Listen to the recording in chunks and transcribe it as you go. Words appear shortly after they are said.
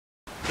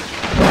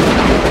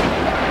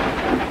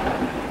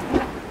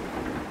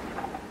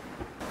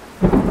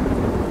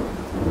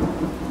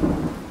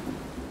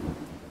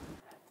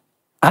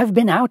I've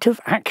been out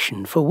of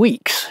action for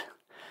weeks.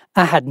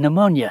 I had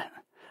pneumonia,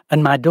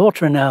 and my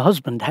daughter and her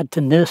husband had to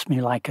nurse me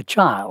like a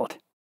child.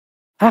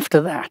 After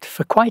that,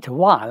 for quite a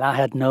while, I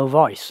had no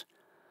voice,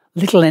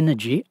 little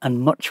energy, and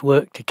much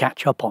work to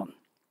catch up on.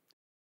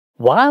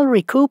 While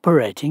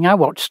recuperating, I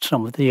watched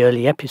some of the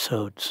early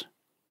episodes.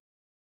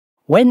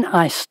 When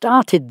I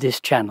started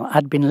this channel,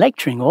 I'd been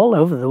lecturing all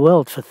over the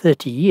world for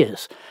 30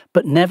 years,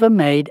 but never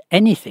made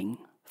anything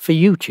for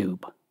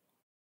YouTube.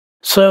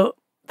 So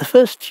the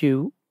first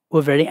few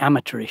were very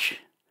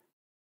amateurish.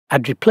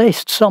 I'd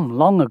replaced some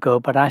long ago,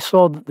 but I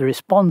saw that the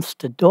response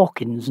to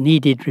Dawkins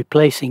needed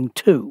replacing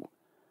too.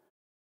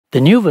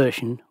 The new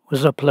version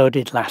was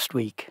uploaded last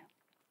week.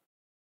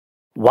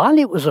 While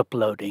it was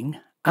uploading,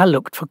 I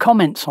looked for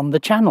comments on the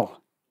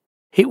channel.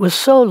 It was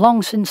so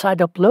long since I'd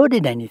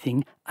uploaded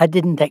anything, I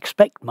didn't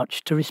expect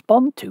much to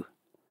respond to.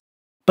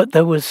 But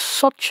there was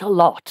such a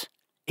lot,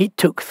 it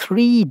took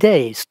 3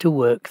 days to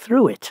work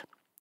through it.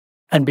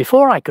 And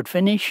before I could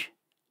finish,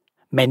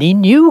 many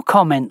new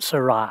comments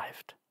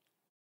arrived.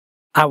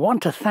 I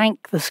want to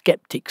thank the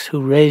skeptics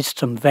who raised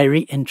some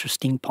very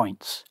interesting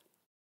points.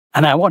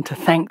 And I want to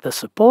thank the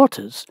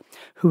supporters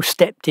who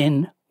stepped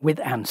in with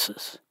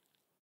answers.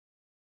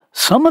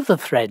 Some of the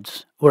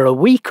threads were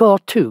a week or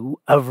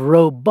two of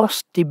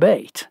robust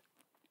debate.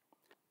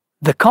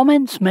 The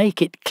comments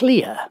make it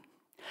clear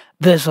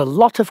there's a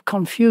lot of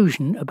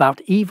confusion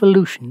about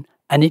evolution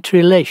and its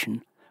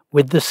relation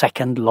with the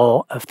second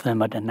law of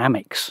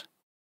thermodynamics.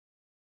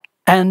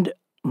 And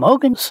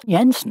Mogens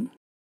Jensen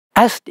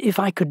asked if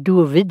I could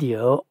do a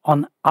video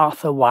on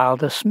Arthur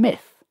Wilder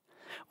Smith,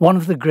 one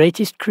of the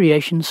greatest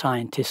creation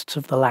scientists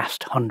of the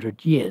last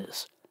 100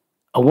 years.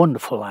 A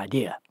wonderful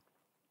idea.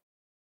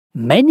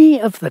 Many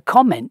of the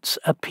comments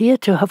appear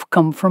to have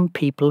come from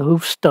people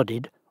who've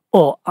studied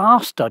or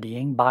are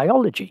studying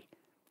biology.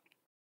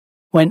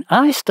 When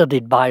I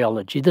studied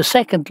biology, the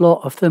second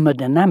law of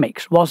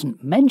thermodynamics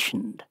wasn't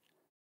mentioned.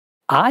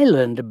 I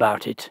learned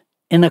about it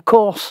in a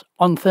course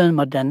on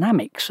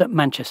thermodynamics at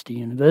Manchester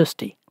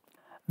University.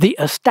 The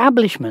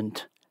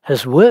establishment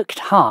has worked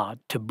hard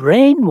to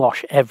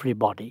brainwash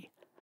everybody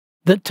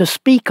that to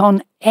speak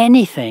on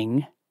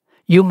anything,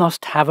 you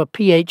must have a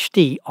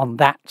PhD on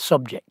that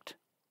subject.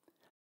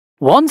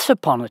 Once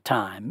upon a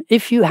time,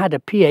 if you had a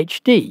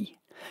PhD,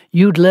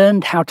 you'd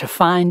learned how to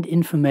find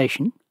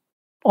information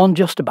on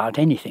just about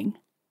anything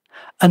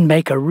and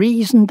make a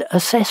reasoned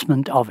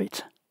assessment of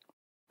it.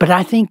 But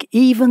I think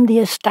even the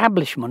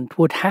establishment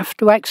would have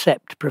to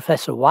accept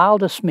Professor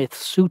Wilder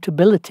Smith's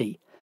suitability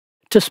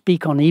to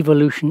speak on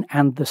evolution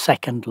and the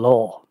second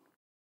law.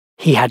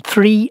 He had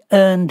 3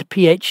 earned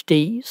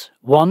PhDs,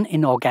 1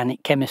 in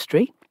organic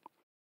chemistry,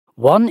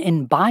 1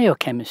 in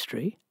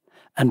biochemistry,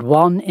 and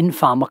 1 in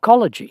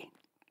pharmacology.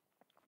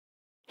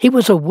 He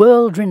was a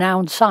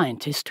world-renowned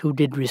scientist who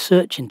did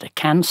research into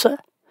cancer,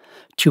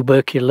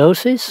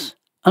 tuberculosis,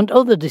 and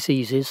other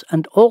diseases,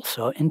 and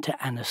also into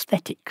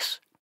anesthetics.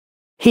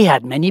 He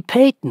had many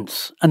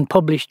patents and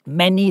published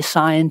many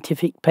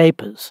scientific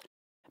papers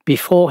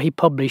before he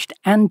published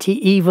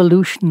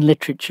anti-evolution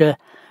literature.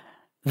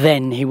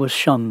 Then he was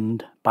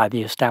shunned by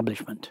the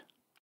establishment.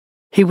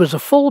 He was a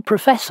full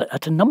professor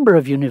at a number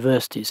of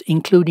universities,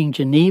 including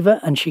Geneva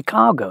and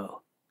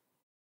Chicago.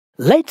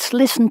 Let's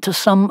listen to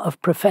some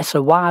of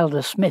Professor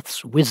Wilder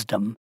Smith's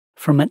wisdom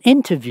from an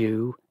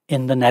interview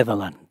in the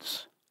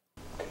Netherlands.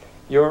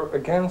 You're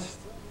against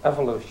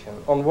evolution.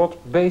 On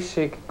what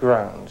basic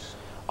grounds?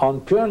 On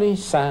purely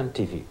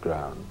scientific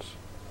grounds.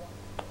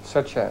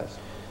 Such as?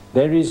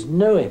 There is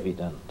no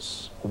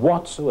evidence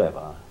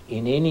whatsoever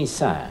in any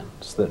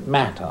science that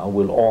matter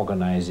will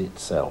organize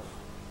itself.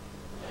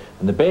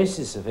 And the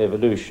basis of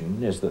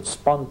evolution is that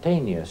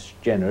spontaneous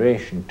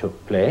generation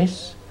took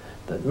place,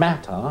 that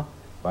matter,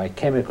 by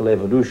chemical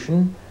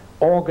evolution,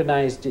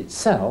 organized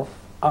itself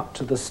up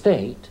to the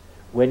state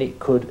when it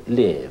could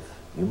live.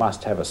 You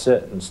must have a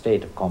certain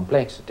state of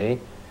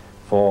complexity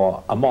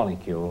for a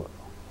molecule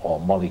or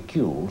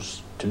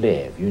molecules to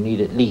live. You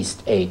need at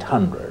least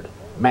 800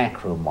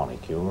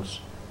 macromolecules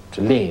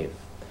to live.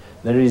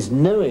 There is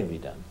no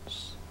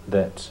evidence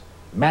that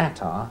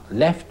matter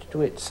left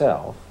to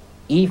itself,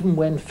 even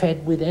when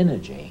fed with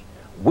energy,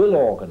 will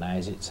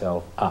organize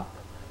itself up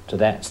to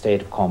that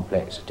state of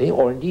complexity,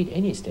 or indeed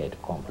any state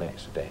of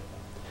complexity.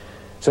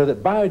 So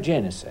that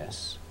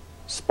biogenesis,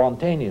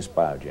 spontaneous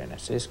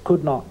biogenesis,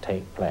 could not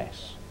take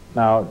place.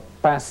 Now,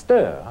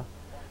 Pasteur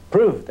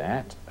proved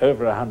that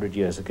over 100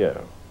 years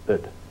ago,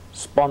 that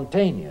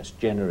spontaneous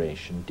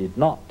generation did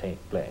not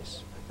take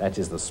place. That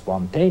is, the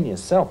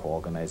spontaneous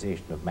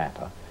self-organization of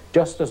matter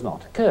just does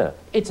not occur.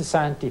 It's a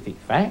scientific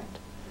fact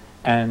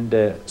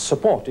and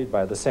supported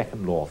by the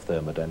second law of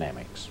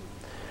thermodynamics.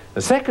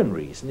 The second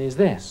reason is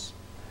this,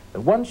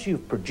 that once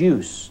you've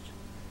produced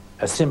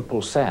a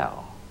simple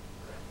cell,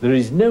 there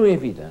is no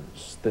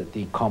evidence that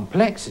the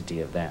complexity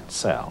of that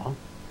cell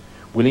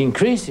will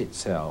increase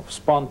itself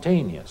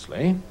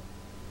spontaneously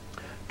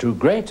to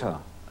greater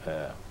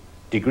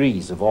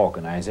degrees of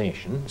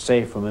organization,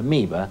 say from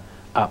amoeba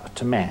up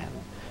to man,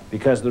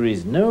 because there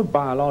is no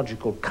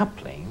biological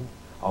coupling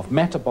of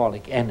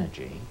metabolic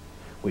energy,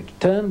 which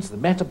turns the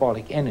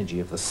metabolic energy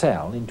of the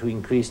cell into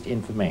increased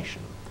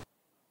information.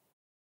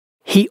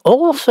 He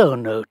also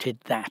noted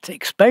that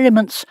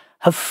experiments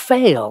have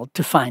failed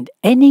to find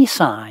any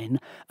sign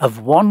of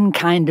one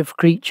kind of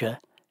creature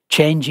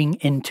changing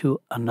into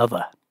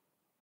another.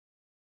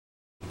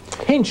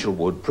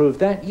 Hinshelwood proved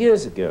that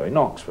years ago in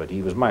Oxford.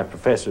 He was my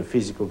professor of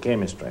physical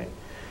chemistry.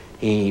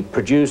 He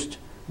produced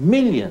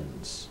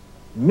millions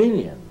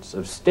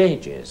of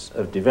stages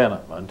of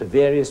development of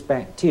various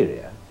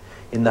bacteria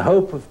in the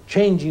hope of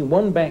changing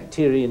one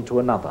bacteria into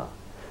another.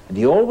 And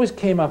he always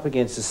came up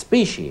against a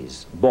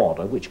species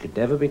border which could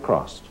never be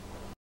crossed.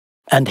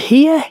 And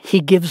here he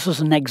gives us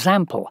an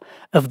example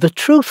of the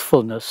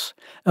truthfulness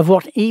of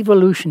what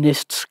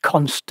evolutionists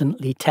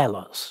constantly tell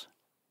us.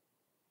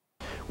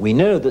 We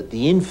know that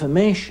the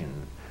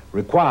information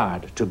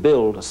required to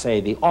build,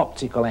 say, the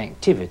optical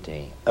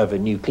activity of a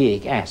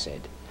nucleic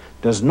acid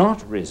does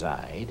not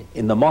reside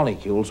in the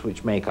molecules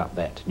which make up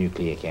that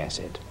nucleic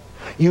acid.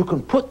 You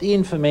can put the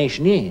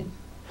information in,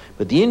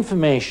 but the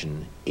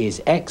information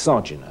is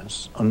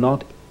exogenous and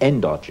not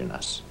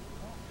endogenous.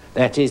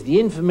 That is, the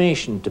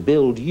information to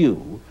build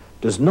you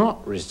does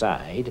not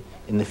reside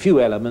in the few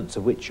elements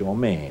of which you're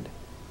made.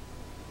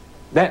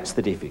 That's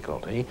the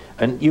difficulty,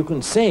 and you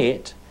can say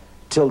it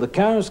till the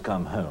cows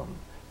come home,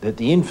 that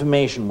the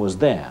information was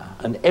there,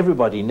 and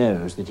everybody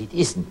knows that it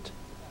isn't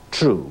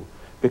true,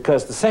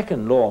 because the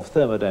second law of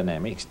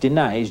thermodynamics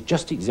denies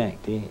just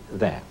exactly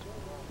that.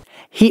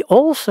 He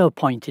also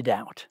pointed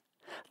out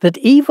that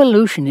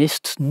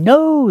evolutionists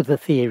know the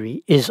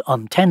theory is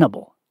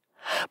untenable,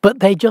 but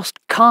they just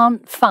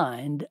can't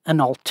find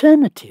an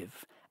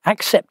alternative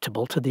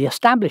acceptable to the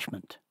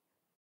establishment.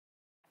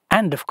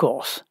 And of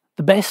course,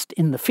 the best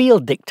in the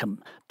field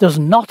dictum does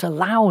not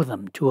allow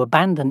them to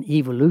abandon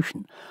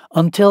evolution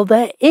until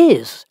there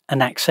is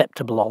an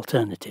acceptable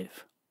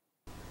alternative.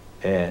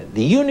 The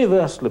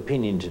universal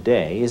opinion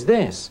today is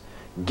this: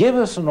 give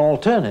us an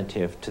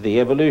alternative to the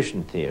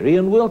evolution theory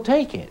and we'll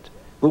take it.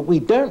 But we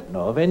don't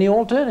know of any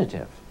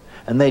alternative.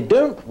 And they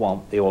don't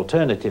want the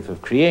alternative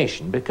of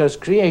creation because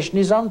creation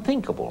is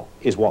unthinkable,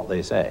 is what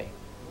they say.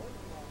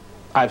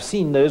 I've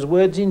seen those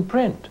words in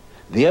print.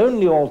 The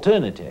only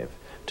alternative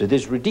to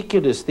this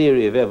ridiculous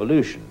theory of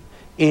evolution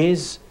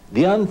is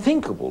the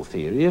unthinkable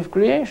theory of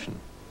creation.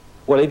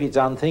 Well, if it's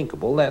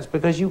unthinkable, that's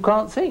because you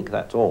can't think,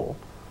 that's all.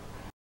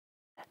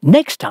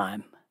 Next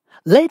time,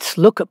 let's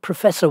look at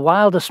Professor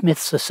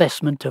Wilder-Smith's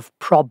assessment of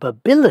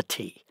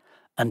probability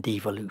and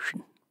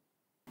evolution.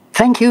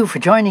 Thank you for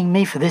joining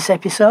me for this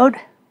episode.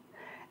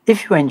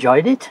 If you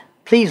enjoyed it,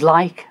 please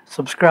like,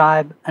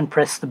 subscribe and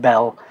press the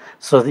bell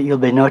so that you'll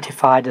be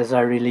notified as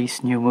I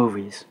release new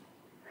movies.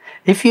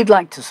 If you'd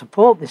like to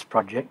support this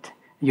project,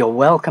 you're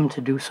welcome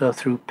to do so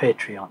through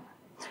Patreon.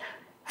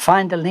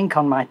 Find a link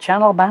on my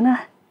channel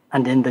banner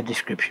and in the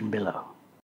description below.